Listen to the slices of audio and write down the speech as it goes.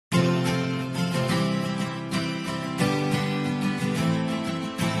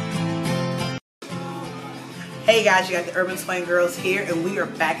Hey guys, you got the Urban Twin Girls here, and we are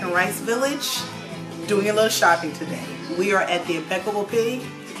back in Rice Village doing a little shopping today. We are at the Impeccable Pig,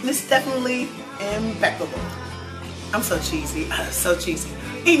 and it's definitely impeccable. I'm so cheesy, so cheesy.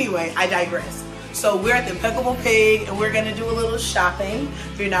 Anyway, I digress. So we're at the Impeccable Pig, and we're gonna do a little shopping.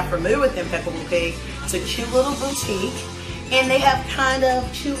 If you're not familiar with the Impeccable Pig, it's a cute little boutique, and they have kind of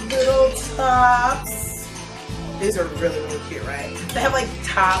cute little tops. These are really, really cute, right? They have like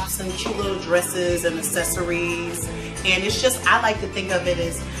tops and cute little dresses and accessories. And it's just, I like to think of it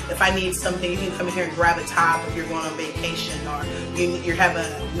as if I need something, you can come in here and grab a top if you're going on vacation or you have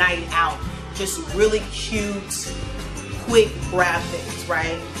a night out. Just really cute, quick grab things,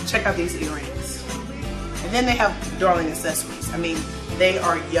 right? Check out these earrings. And then they have darling accessories. I mean, they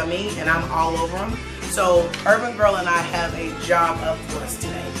are yummy and I'm all over them. So Urban Girl and I have a job up for us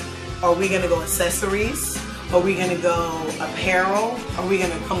today. Are we gonna go accessories? Are we gonna go apparel? Are we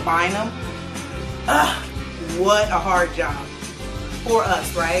gonna combine them? What a hard job for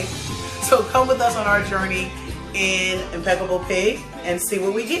us, right? So come with us on our journey in Impeccable Pig and see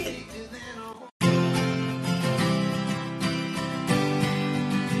what we get.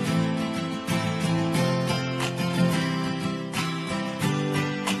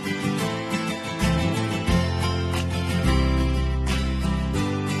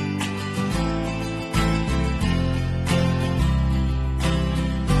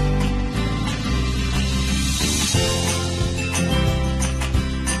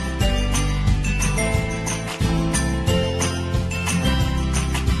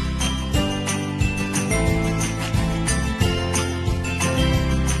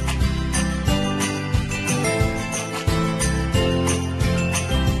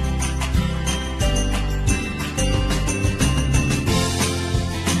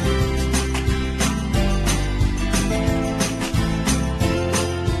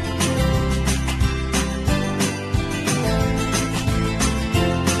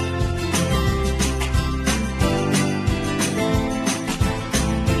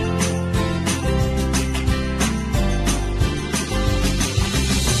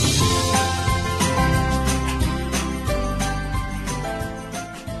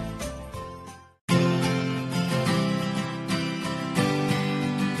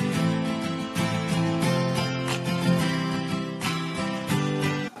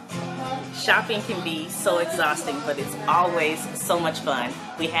 Shopping can be so exhausting, but it's always so much fun.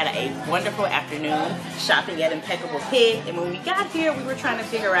 We had a wonderful afternoon shopping at Impeccable Pig, and when we got here, we were trying to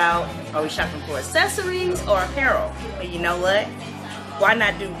figure out, are we shopping for accessories or apparel? But you know what? Why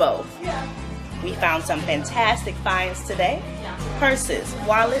not do both? We found some fantastic finds today. Purses,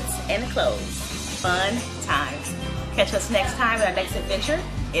 wallets, and clothes. Fun times. Catch us next time at our next adventure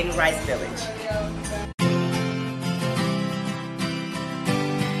in Rice Village.